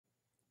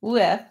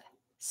with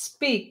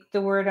Speak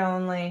the Word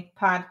Only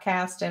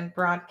podcast and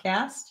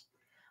broadcast.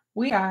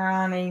 We are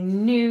on a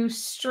new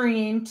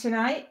stream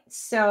tonight,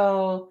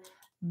 so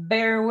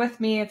bear with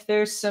me if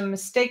there's some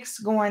mistakes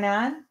going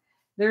on.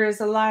 There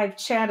is a live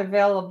chat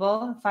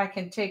available. If I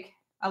can take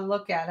a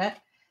look at it,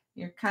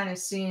 you're kind of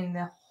seeing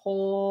the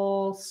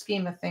whole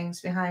scheme of things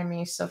behind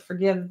me, so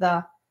forgive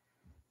the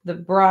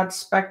broad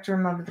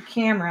spectrum of the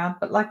camera.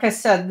 But like I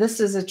said, this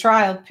is a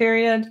trial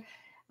period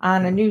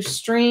on a new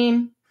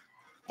stream,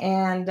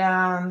 and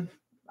I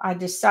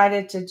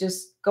decided to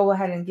just go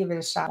ahead and give it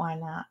a shot. Why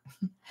not?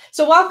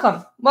 So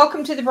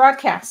welcome to the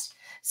broadcast.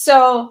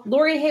 So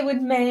Lori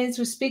Haywood Mays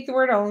with Speak the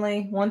Word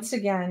Only once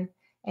again,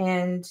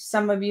 and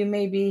some of you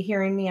may be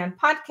hearing me on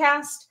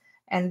podcast,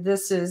 and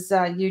this is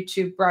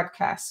YouTube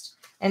broadcast,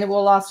 and it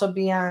will also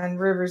be on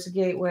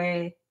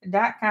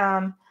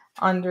riversgateway.com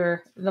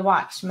under the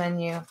watch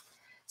menu.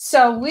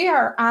 So we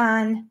are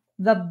on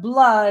the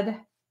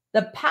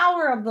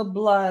power of the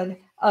blood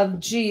of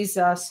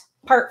Jesus,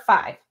 part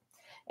 5.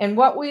 And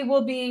what we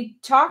will be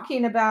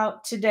talking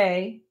about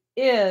today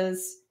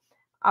is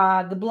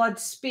the blood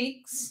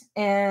speaks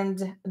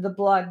and the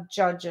blood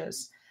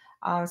judges.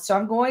 So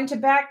I'm going to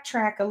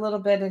backtrack a little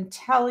bit and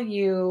tell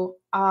you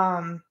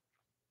that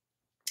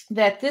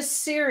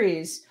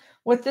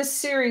what this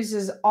series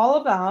is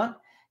all about,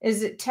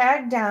 is it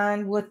tagged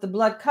on with the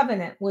blood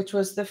covenant, which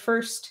was the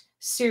first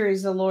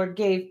series the Lord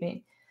gave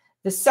me.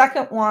 The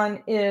second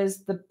one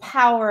is the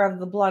power of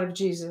the blood of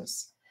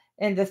Jesus.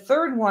 And the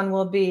third one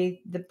will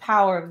be the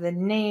power of the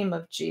name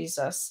of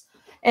Jesus.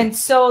 And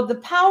so the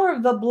power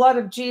of the blood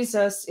of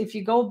Jesus, if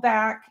you go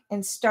back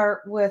and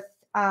start with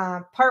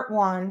part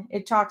 1,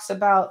 it talks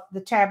about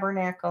the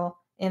tabernacle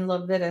in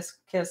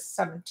Leviticus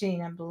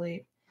 17, I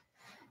believe.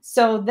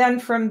 So then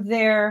from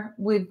there,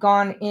 we've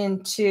gone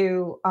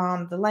into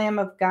the Lamb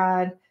of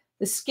God,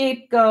 the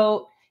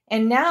scapegoat,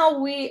 and now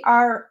we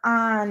are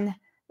on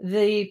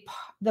the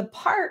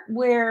part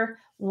where,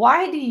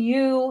 why do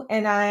you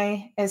and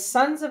I, as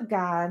sons of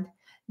God,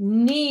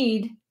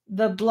 need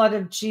the blood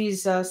of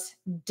Jesus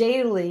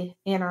daily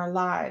in our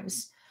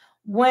lives?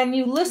 When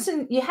you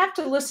listen, you have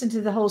to listen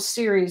to the whole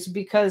series,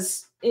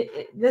 because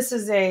this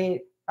is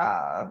a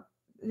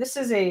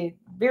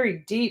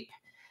very deep,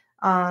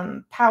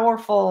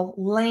 powerful,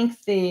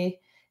 lengthy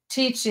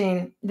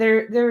teaching.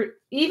 There,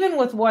 even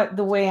with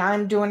the way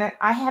I'm doing it,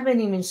 I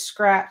haven't even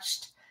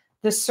scratched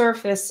the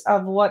surface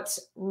of what's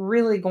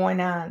really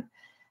going on.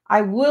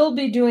 I will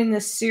be doing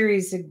this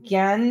series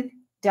again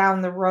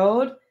down the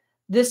road.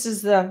 This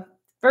is the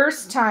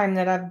first time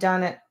that I've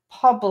done it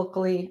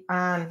publicly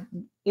on,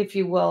 if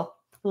you will,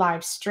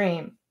 live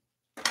stream.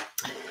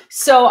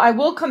 So I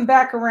will come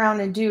back around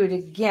and do it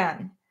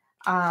again.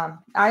 I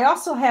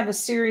also have a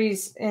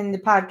series in the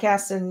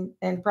podcast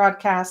and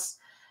broadcasts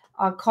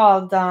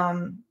called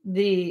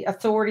The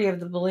Authority of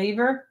the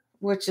Believer,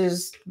 which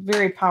is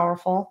very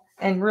powerful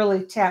and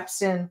really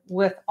taps in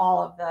with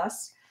all of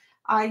this.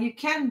 You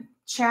can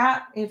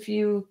chat if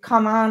you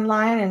come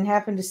online and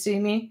happen to see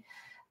me.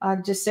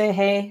 Just say,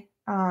 hey,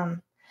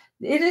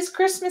 it is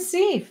Christmas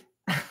Eve.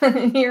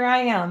 Here I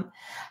am.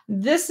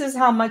 This is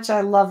how much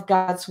I love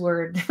God's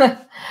word,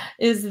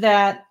 is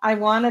that I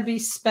want to be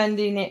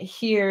spending it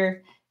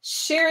here,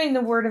 sharing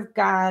the word of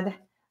God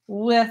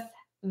with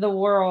the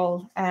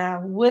world,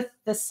 with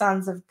the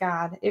sons of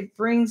God. It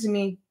brings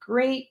me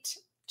great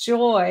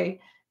joy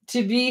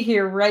to be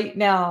here right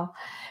now.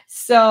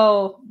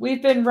 So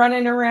we've been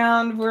running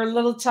around. We're a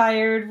little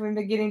tired. We've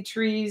been getting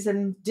trees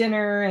and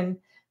dinner and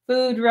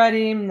food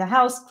ready and the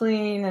house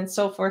clean and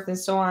so forth and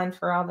so on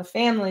for all the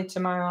family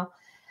tomorrow.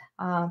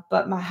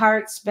 But my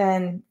heart's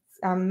been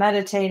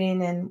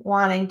meditating and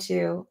wanting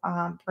to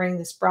bring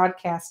this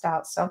broadcast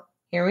out. So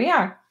here we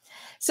are.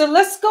 So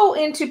let's go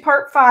into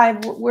part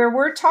 5, where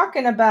we're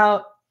talking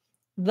about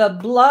the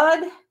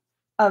blood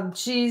of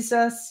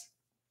Jesus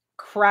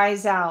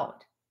cries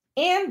out,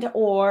 and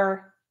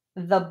or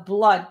the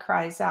blood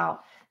cries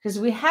out. Because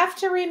we have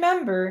to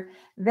remember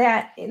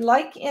that,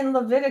 like in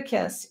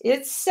Leviticus,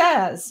 it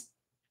says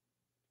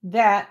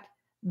that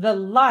the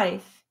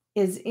life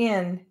is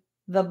in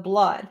the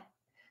blood.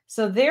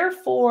 So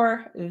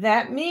therefore,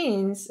 that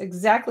means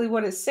exactly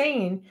what it's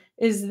saying,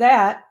 is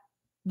that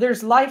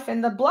there's life in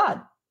the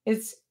blood.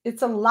 It's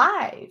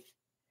alive.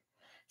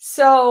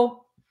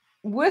 So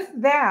with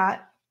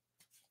that,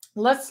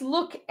 let's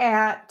look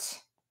at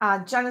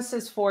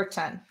Genesis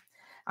 4:10.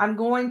 I'm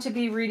going to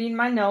be reading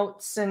my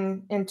notes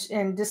and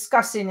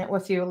discussing it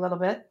with you a little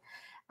bit.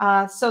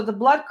 So the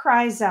blood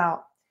cries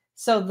out.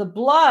 So the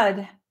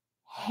blood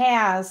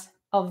has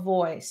a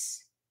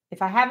voice.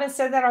 If I haven't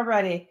said that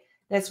already,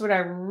 that's what I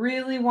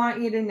really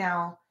want you to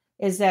know,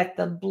 is that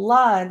the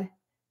blood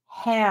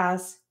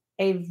has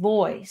a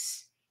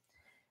voice.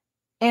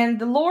 And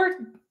the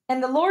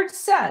Lord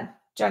said,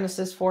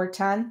 Genesis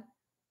 4:10,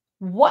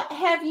 what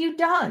have you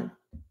done?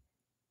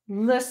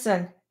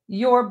 Listen,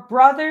 your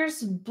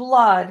brother's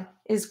blood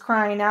is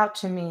crying out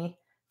to me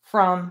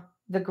from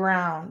the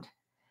ground.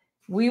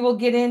 We will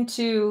get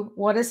into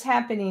what is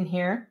happening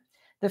here.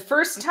 The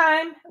first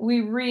time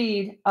we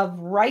read of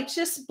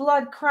righteous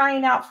blood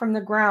crying out from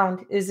the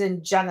ground is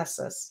in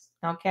Genesis.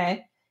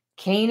 Okay.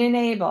 Cain and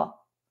Abel.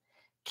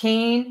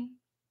 Cain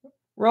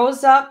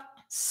rose up,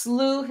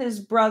 slew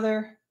his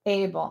brother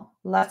Abel.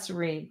 Let's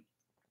read.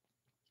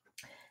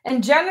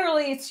 And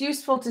generally, it's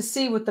useful to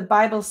see what the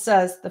Bible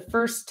says the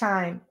first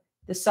time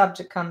the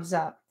subject comes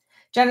up.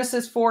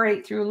 Genesis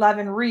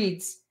 4:8-11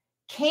 reads,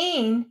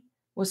 Cain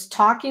was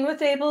talking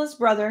with Abel, his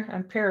brother.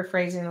 I'm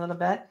paraphrasing a little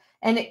bit.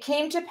 And it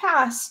came to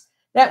pass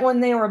that when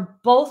they were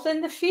both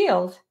in the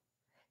field,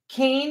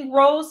 Cain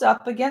rose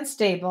up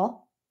against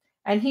Abel,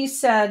 and he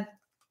said,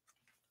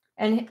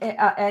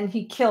 and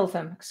he killed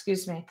him,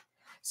 excuse me.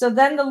 So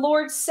then the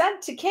Lord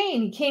said to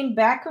Cain, he came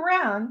back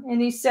around, and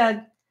he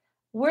said,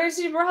 where's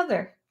your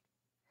brother?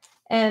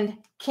 And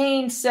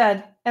Cain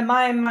said, am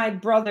I my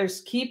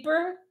brother's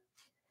keeper?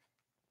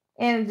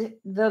 And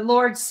the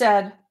Lord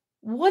said,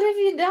 what have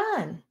you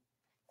done?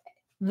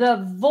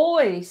 The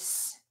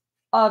voice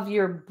of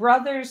your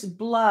brother's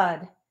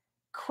blood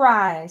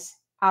cries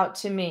out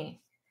to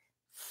me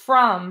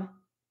from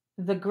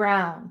the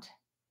ground.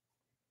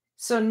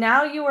 So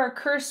now you are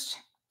cursed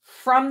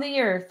from the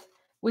earth,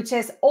 which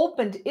has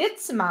opened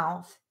its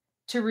mouth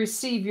to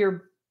receive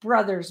your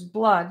brother's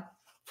blood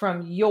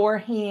from your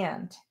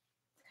hand.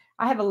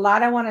 I have a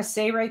lot I want to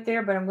say right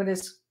there, but I'm going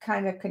to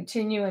kind of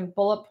continue and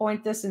bullet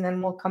point this, and then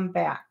we'll come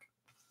back.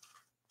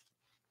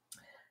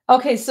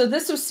 Okay, so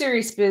this was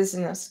serious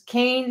business.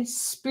 Cain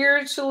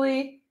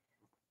spiritually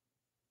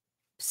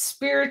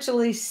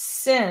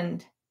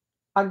sinned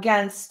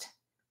against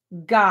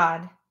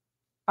God,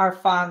 our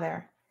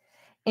Father,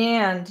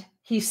 and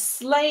he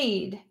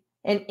slayed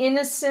an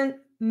innocent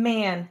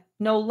man,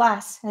 no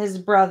less his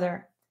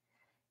brother.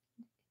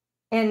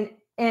 And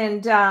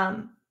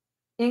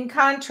in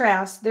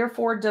contrast,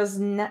 therefore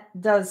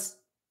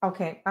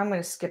okay, I'm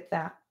going to skip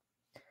that.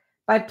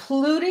 By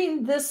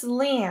polluting this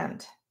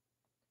land,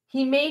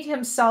 he made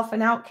himself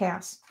an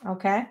outcast.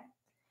 Okay.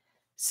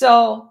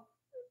 So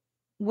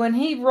when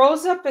he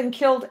rose up and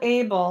killed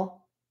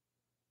Abel,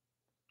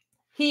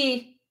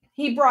 he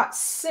brought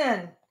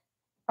sin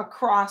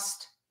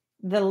across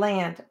the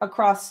land,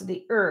 across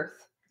the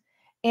earth.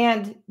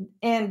 And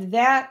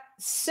that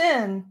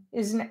sin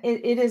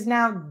it is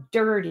now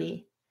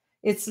dirty.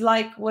 It's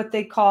like what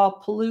they call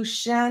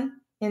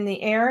pollution in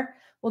the air.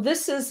 Well,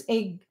 this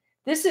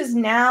is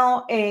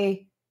now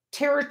a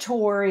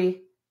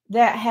territory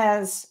that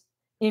has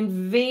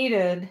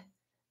invaded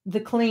the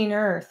clean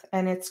earth,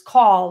 and it's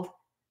called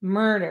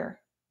murder.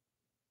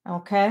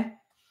 Okay?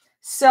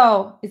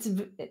 So it's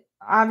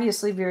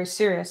obviously very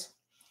serious.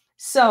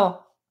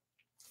 So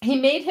he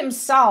made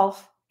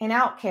himself an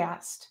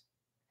outcast.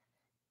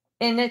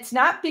 And it's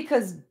not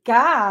because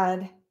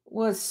God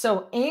was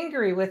so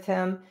angry with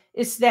him,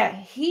 it's that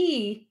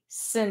he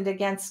sinned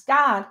against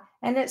God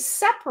and it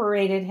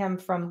separated him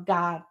from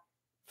God,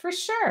 for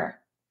sure.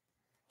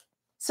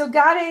 So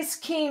God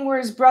asked Cain where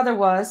his brother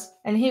was,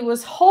 and he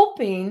was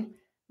hoping,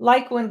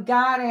 like when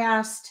God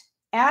asked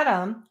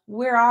Adam,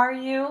 where are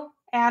you,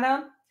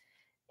 Adam?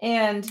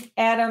 And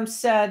Adam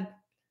said,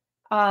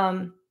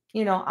 I'm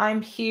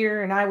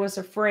here and I was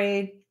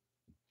afraid.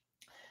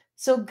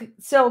 So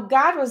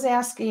God was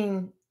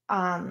asking,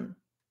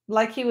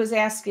 like he was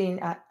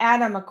asking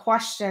Adam a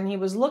question. He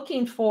was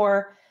looking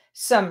for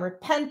some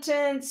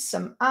repentance,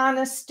 some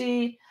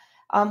honesty.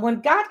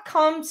 When God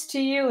comes to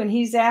you and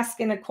he's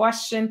asking a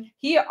question,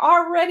 he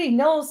already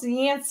knows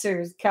the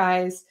answers,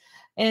 guys.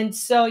 And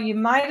so you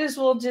might as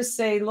well just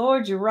say,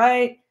 Lord, you're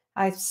right.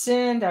 I've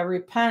sinned. I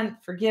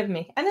repent. Forgive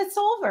me. And it's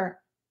over.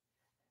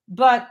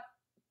 But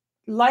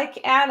like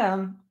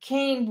Adam,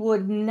 Cain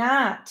would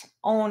not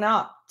own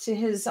up to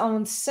his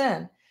own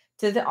sin,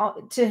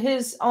 to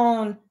his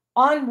own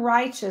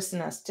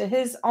unrighteousness, to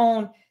his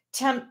own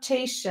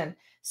temptation.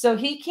 So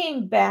he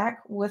came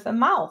back with a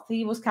mouth.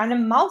 He was kind of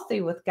mouthy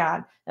with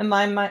God. Am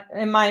I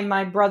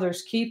my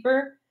brother's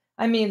keeper?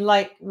 I mean,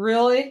 like,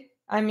 really?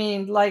 I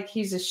mean, like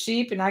he's a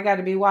sheep and I got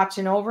to be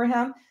watching over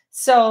him.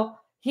 So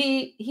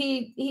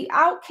he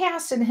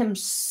outcasted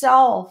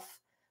himself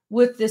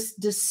with this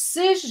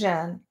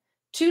decision.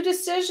 Two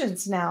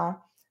decisions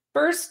now.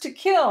 First to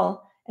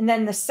kill, and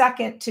then the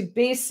second to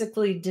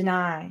basically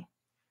deny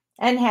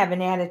and have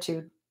an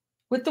attitude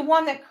with the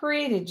one that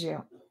created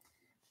you.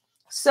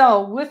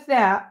 So with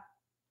that,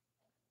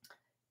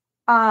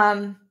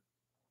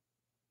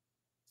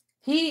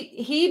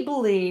 he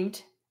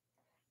believed,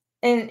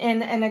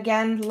 and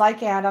again,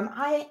 like Adam,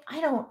 I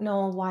don't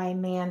know why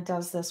man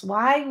does this.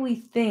 Why we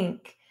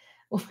think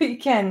we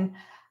can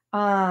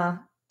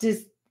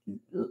just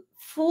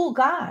fool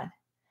God.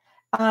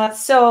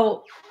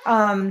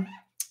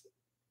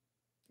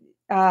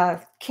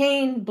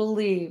 Cain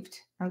believed,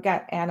 I've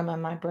got Adam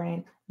in my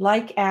brain,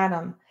 like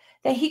Adam,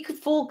 that he could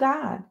fool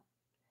God.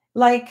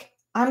 Like,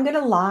 I'm going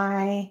to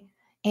lie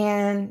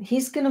and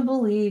he's going to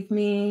believe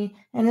me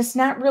and it's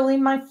not really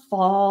my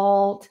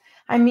fault.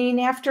 I mean,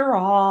 after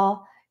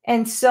all.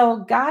 And so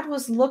God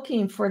was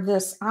looking for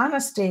this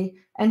honesty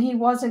and he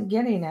wasn't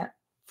getting it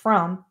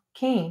from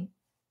Cain.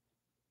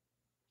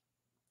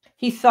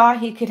 He thought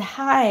he could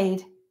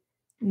hide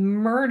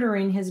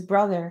murdering his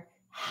brother,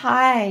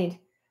 hide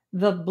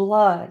the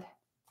blood,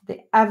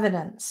 the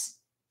evidence.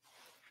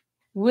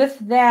 With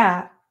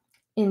that,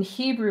 in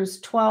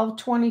Hebrews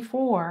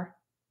 12:24,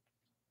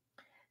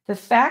 the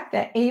fact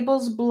that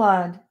Abel's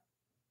blood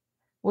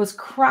was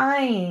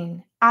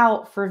crying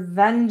out for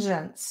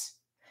vengeance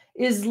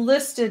is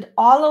listed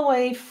all the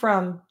way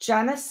from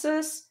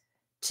Genesis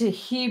to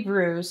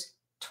Hebrews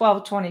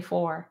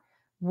 12:24,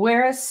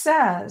 where it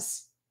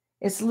says,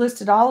 it's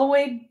listed all the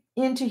way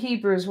into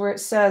Hebrews, where it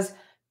says,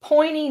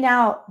 pointing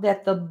out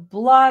that the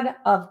blood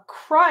of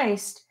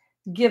Christ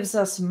gives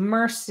us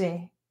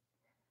mercy,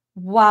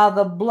 while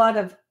the blood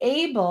of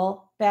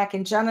Abel, back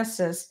in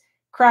Genesis,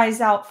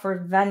 cries out for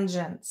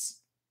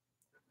vengeance.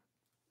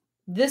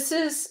 This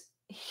is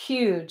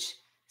huge.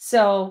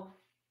 So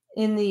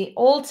in the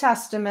Old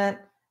Testament,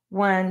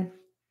 when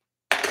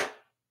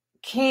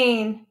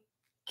Cain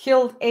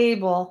killed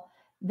Abel,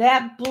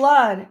 that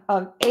blood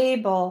of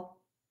Abel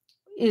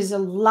is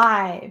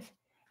alive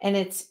and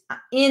it's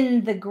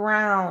in the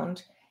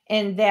ground,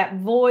 and that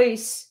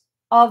voice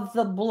of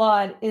the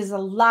blood is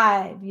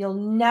alive. You'll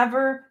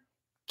never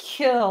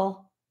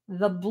kill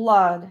the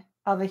blood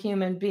of a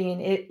human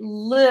being. It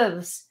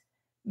lives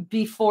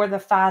before the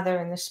Father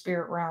in the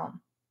spirit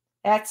realm.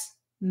 That's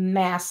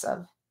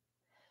massive.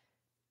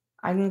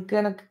 I'm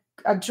going to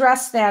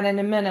address that in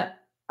a minute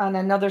on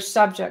another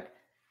subject.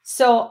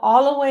 So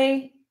all the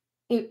way,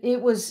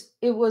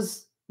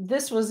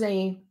 this was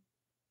a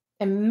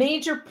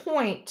major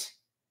point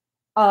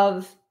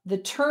of the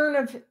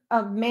turn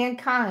of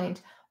mankind,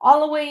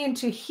 all the way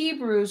into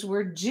Hebrews,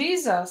 where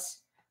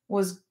Jesus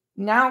was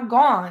now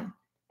gone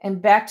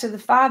and back to the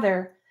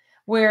Father,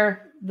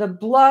 where the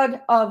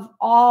blood of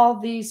all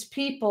these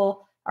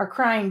people are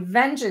crying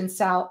vengeance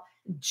out.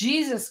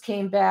 Jesus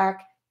came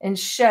back and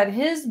shed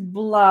his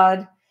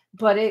blood,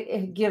 but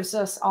it gives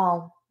us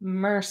all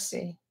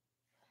mercy.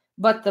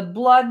 But the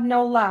blood,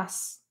 no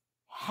less,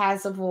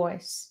 has a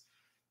voice.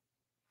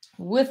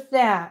 With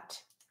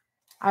that,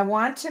 I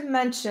want to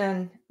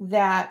mention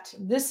that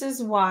this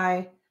is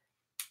why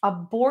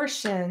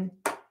abortion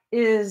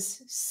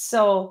is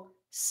so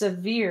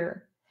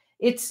severe.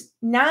 It's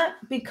not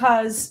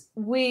because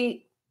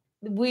we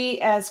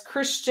as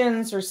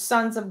Christians or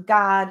sons of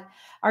God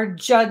are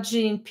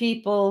judging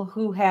people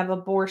who have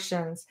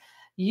abortions.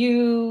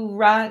 You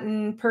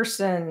rotten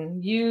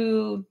person,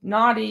 you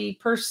naughty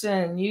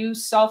person, you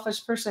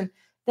selfish person.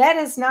 That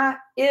is not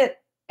it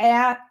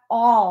at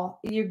all.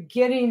 You're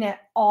getting it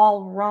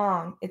all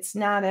wrong. It's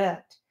not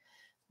it.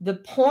 The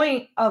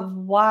point of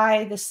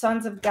why the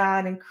sons of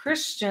God and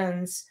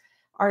Christians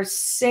are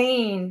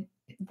saying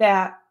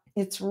that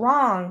it's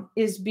wrong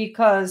is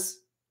because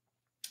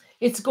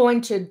it's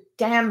going to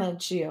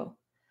damage you,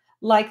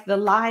 like the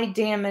lie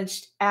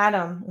damaged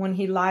Adam when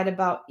he lied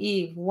about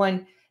Eve.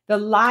 When the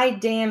lie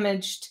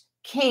damaged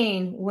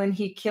Cain when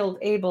he killed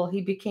Abel,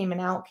 he became an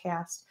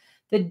outcast.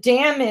 The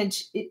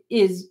damage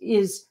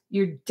is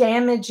you're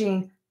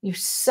damaging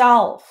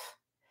yourself.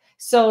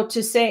 So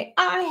to say,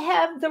 I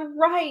have the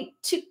right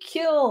to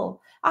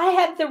kill, I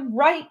have the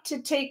right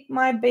to take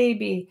my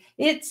baby,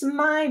 it's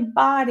my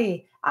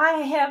body, I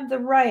have the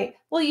right.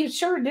 Well, you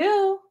sure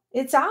do.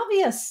 It's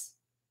obvious.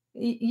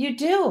 You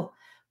do.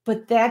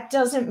 But that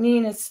doesn't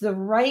mean it's the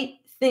right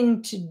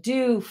thing to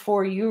do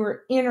for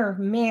your inner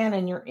man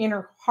and your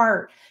inner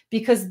heart,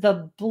 because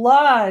the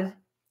blood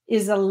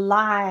is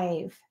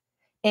alive.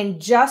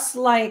 And just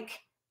like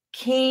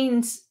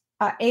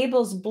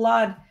Abel's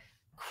blood,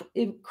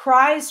 it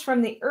cries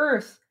from the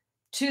earth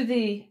to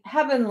the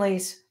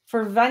heavenlies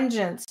for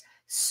vengeance,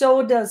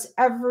 so does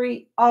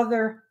every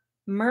other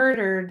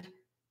murdered,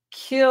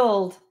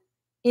 killed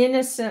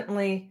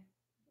innocently.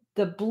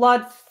 The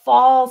blood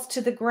falls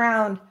to the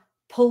ground,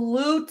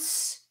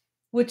 pollutes,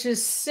 which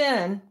is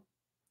sin.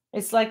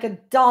 It's like a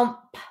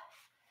dump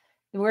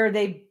where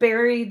they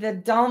bury the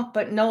dump,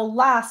 but no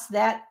less,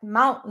 that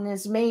mountain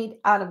is made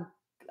out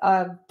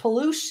of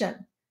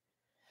pollution.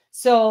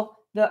 So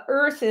the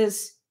earth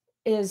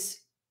is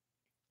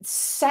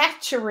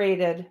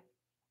saturated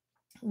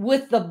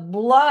with the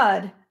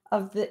blood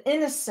of the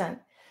innocent.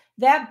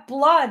 That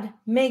blood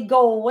may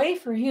go away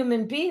for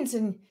human beings,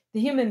 and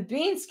the human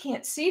beings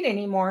can't see it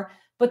anymore,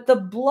 but the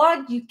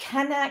blood you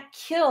cannot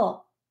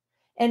kill,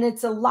 and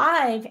it's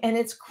alive and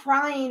it's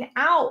crying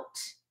out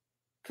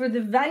for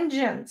the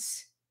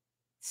vengeance.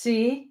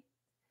 See?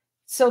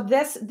 So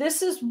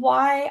this is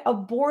why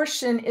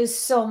abortion is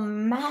so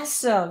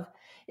massive,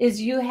 is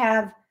you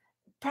have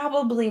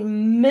probably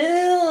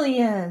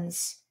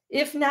millions,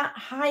 if not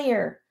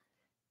higher,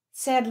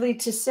 sadly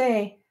to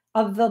say,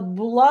 of the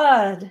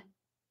blood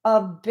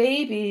of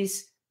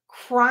babies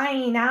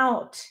crying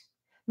out.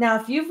 Now,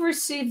 if you've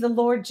received the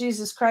Lord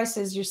Jesus Christ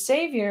as your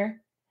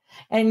Savior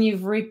and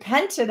you've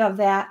repented of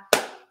that,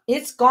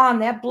 it's gone.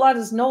 That blood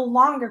is no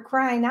longer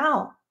crying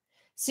out.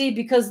 See,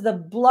 because the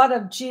blood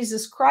of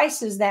Jesus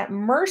Christ is that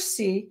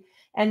mercy,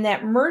 and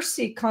that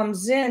mercy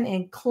comes in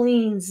and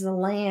cleans the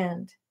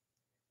land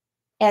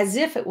as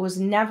if it was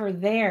never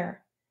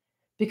there.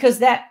 because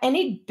that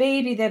any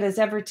baby that is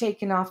ever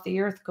taken off the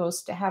earth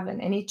goes to heaven,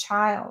 any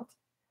child.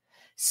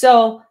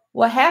 So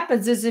what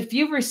happens is if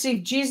you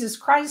receive Jesus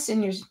Christ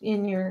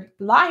in your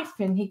life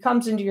and he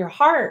comes into your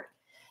heart,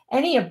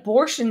 any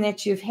abortion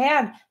that you've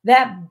had,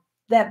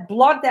 that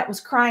blood that was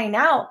crying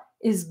out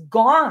is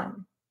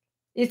gone.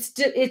 It's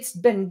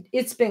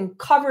been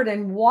covered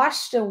and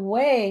washed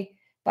away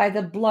by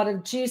the blood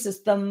of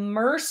Jesus, the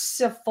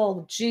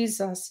merciful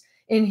Jesus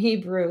in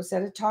Hebrews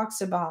that it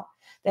talks about,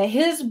 that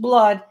his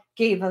blood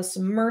gave us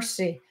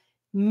mercy,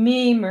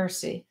 me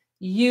mercy,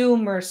 you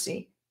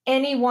mercy,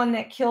 anyone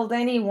that killed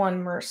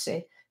anyone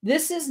mercy.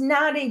 This is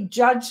not a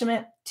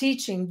judgment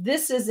teaching.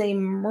 This is a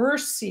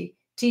mercy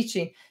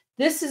teaching.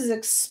 This is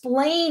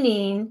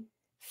explaining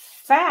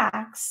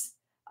facts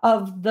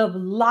of the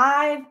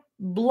live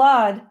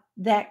blood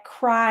that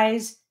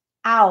cries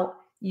out.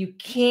 You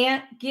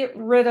can't get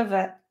rid of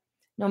it,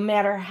 no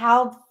matter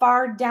how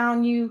far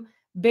down you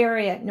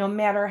bury it, no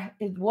matter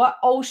what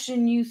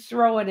ocean you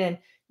throw it in.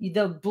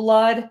 The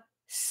blood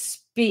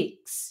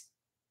speaks.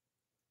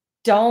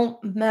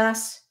 Don't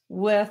mess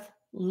with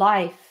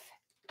life.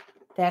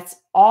 That's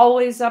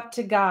always up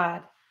to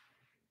God,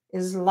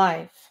 is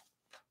life.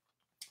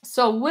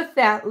 So with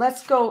that,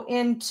 let's go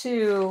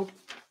into,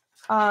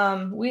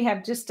 we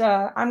have just,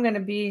 I'm going to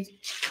be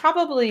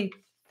probably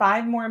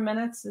 5 more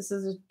minutes. This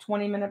is a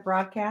 20-minute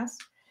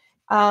broadcast.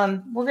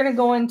 We're going to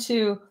go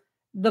into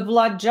the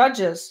blood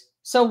judges.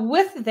 So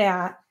with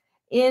that,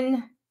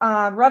 in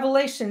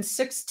Revelation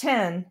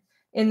 6:10,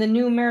 in the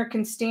New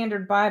American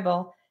Standard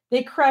Bible,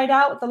 they cried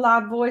out with a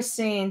loud voice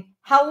saying,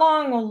 "How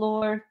long, O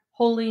Lord,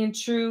 holy and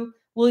true,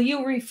 will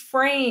you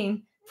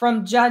refrain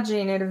from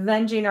judging and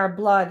avenging our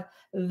blood,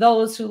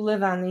 those who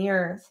live on the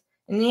earth?"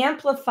 In the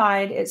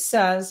Amplified, it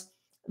says,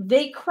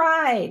 they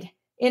cried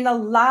in a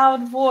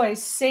loud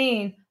voice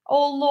saying,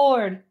 "O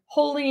Lord,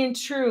 holy and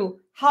true,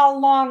 how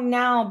long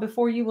now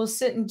before you will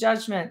sit in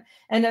judgment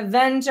and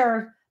avenge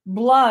our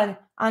blood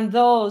on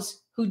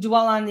those who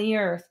dwell on the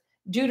earth?"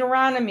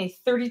 Deuteronomy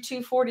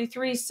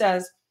 32:43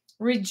 says,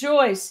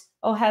 "Rejoice,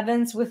 O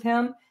heavens, with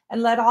him,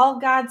 and let all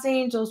God's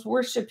angels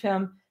worship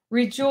him.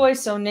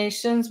 Rejoice, O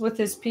nations, with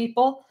his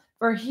people,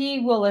 for he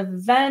will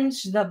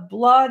avenge the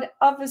blood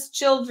of his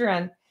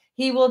children.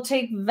 He will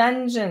take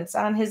vengeance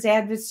on his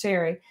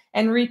adversary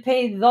and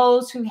repay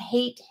those who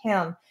hate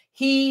him.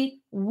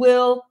 He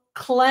will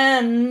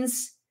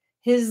cleanse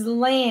his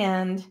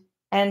land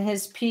and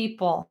his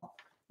people."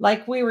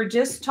 Like we were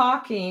just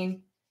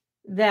talking,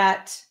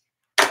 that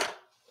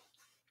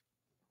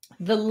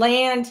the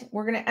land,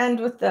 we're going to end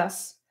with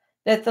this,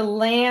 that the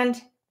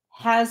land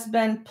has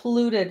been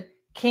polluted.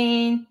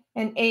 Cain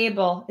and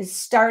Abel is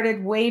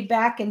started way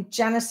back in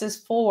Genesis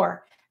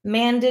 4.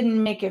 Man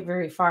didn't make it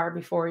very far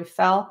before he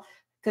fell,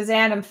 because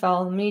Adam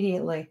fell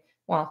immediately.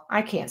 Well,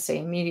 I can't say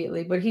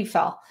immediately, but he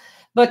fell.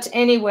 But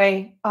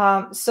anyway,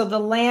 so the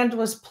land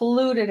was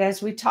polluted,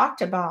 as we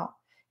talked about.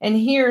 And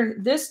here,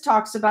 this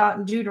talks about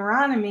in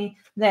Deuteronomy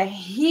that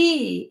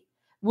he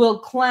will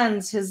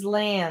cleanse his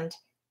land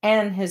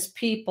and his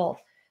people.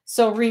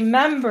 So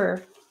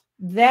remember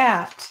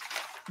that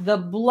the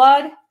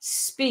blood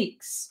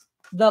speaks.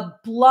 The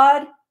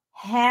blood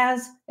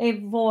has a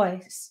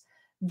voice.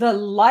 The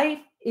life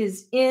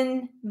is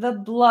in the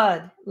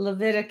blood,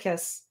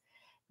 Leviticus.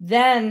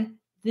 Then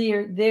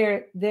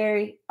there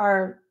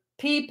are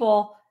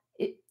people,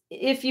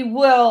 if you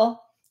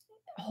will,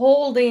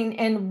 holding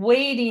and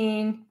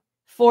waiting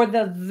for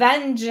the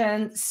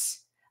vengeance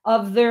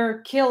of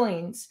their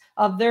killings,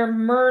 of their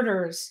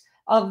murders,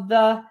 of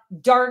the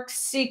dark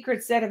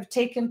secrets that have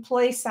taken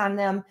place on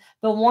them,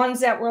 the ones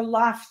that were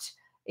left,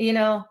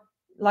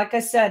 like I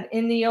said,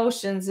 in the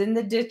oceans, in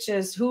the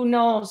ditches. Who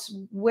knows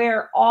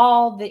where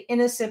all the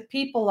innocent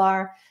people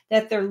are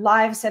that their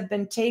lives have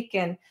been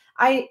taken.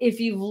 If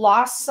you've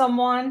lost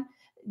someone,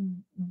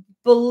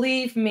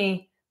 believe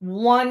me,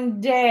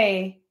 one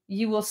day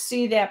you will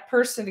see that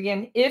person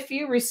again. If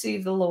you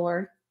receive the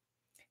Lord,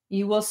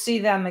 you will see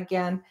them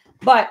again.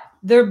 But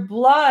their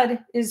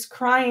blood is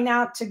crying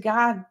out to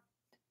God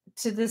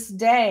to this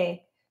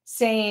day,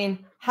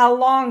 saying, "How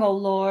long, O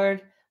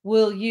Lord,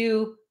 will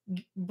you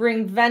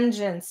bring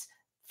vengeance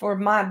for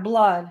my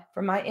blood,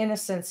 for my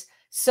innocence?"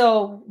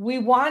 So we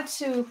want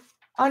to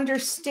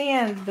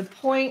understand the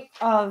point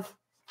of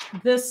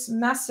this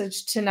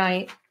message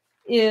tonight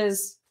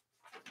is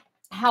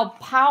how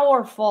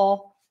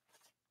powerful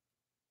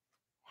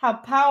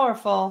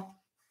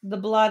the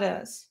blood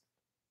is.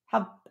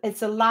 How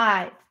it's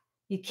alive.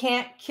 You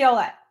can't kill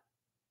it.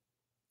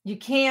 You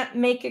can't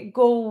make it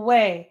go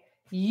away.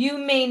 You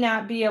may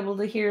not be able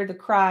to hear the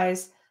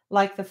cries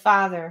like the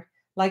Father,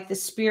 like the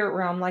spirit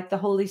realm, like the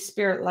Holy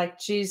Spirit, like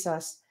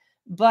Jesus,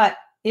 but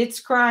it's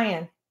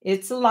crying.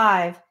 It's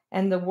alive.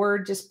 And the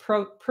word just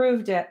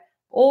proved it.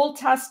 Old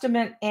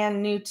Testament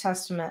and New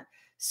Testament.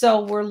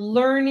 So we're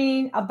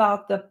learning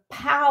about the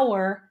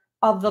power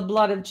of the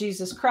blood of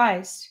Jesus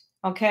Christ.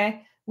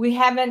 Okay. We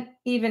haven't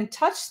even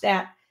touched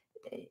that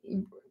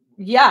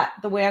yet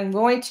the way I'm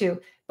going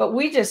to, but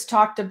we just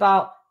talked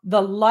about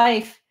the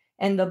life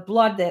and the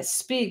blood that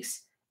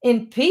speaks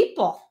in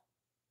people.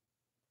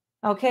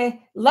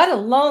 Okay, let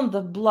alone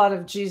the blood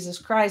of Jesus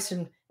Christ,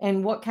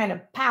 and what kind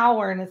of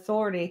power and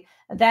authority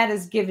that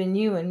has given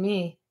you and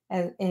me,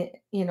 as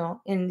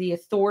in the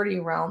authority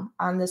realm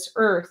on this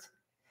earth.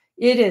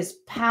 It is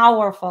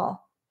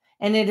powerful,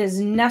 and it is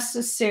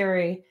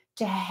necessary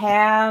to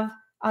have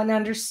an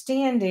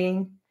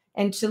understanding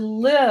and to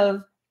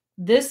live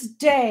this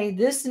day,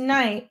 this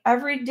night,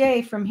 every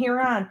day from here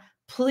on,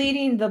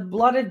 pleading the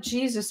blood of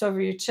Jesus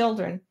over your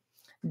children,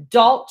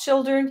 adult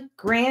children,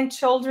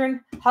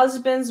 grandchildren,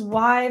 husbands,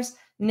 wives,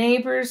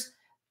 neighbors.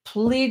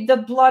 Plead the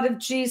blood of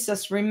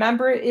Jesus.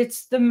 Remember,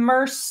 it's the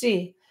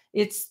mercy,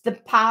 it's the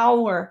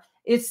power,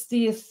 it's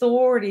the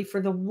authority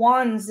for the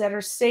ones that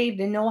are saved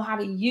and know how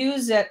to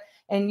use it,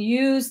 and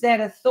use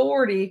that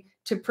authority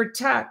to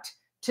protect,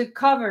 to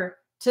cover,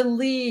 to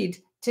lead,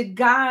 to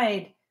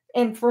guide,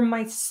 and for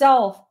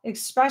myself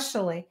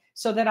especially,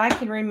 so that I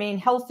can remain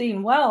healthy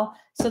and well,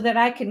 so that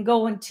I can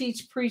go and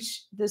teach,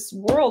 preach this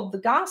world the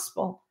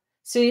gospel.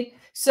 See,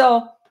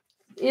 so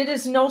it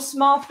is no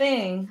small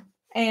thing,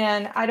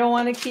 and I don't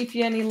want to keep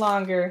you any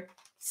longer.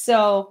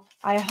 So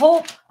I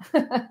hope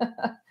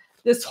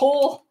this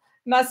whole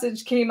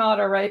message came out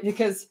all right,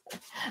 because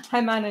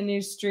I'm on a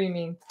new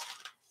streaming.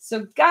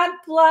 So God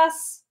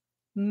bless.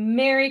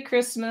 Merry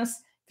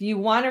Christmas. If you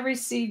want to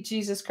receive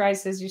Jesus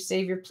Christ as your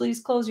Savior,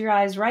 please close your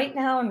eyes right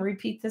now and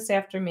repeat this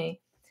after me.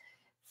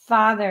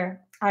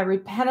 Father, I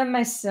repent of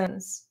my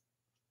sins.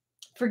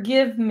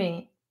 Forgive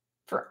me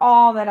for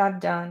all that I've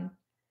done.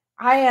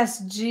 I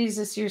ask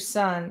Jesus, your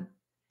Son,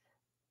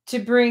 to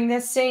bring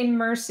that same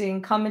mercy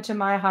and come into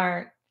my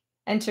heart,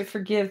 and to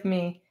forgive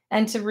me,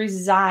 and to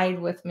reside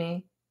with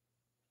me,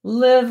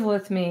 live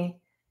with me,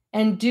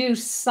 and do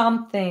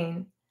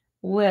something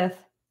with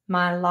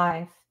my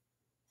life.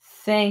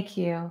 Thank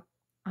you.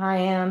 I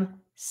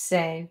am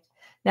saved.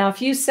 Now,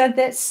 if you said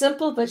that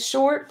simple but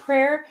short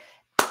prayer,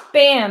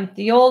 bam,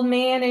 the old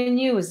man in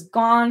you is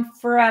gone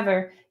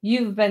forever.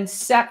 You've been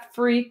set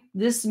free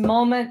this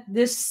moment,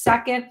 this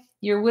second.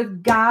 You're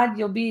with God.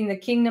 You'll be in the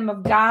kingdom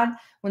of God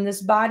when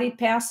this body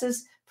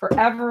passes,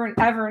 forever and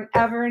ever and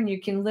ever. And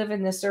you can live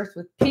in this earth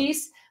with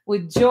peace,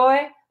 with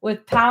joy,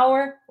 with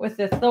power, with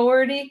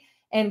authority.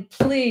 And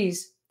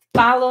please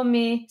follow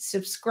me,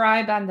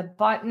 subscribe on the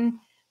button.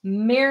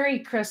 Merry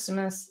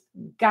Christmas.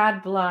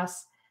 God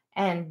bless.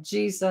 And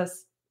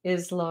Jesus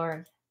is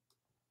Lord.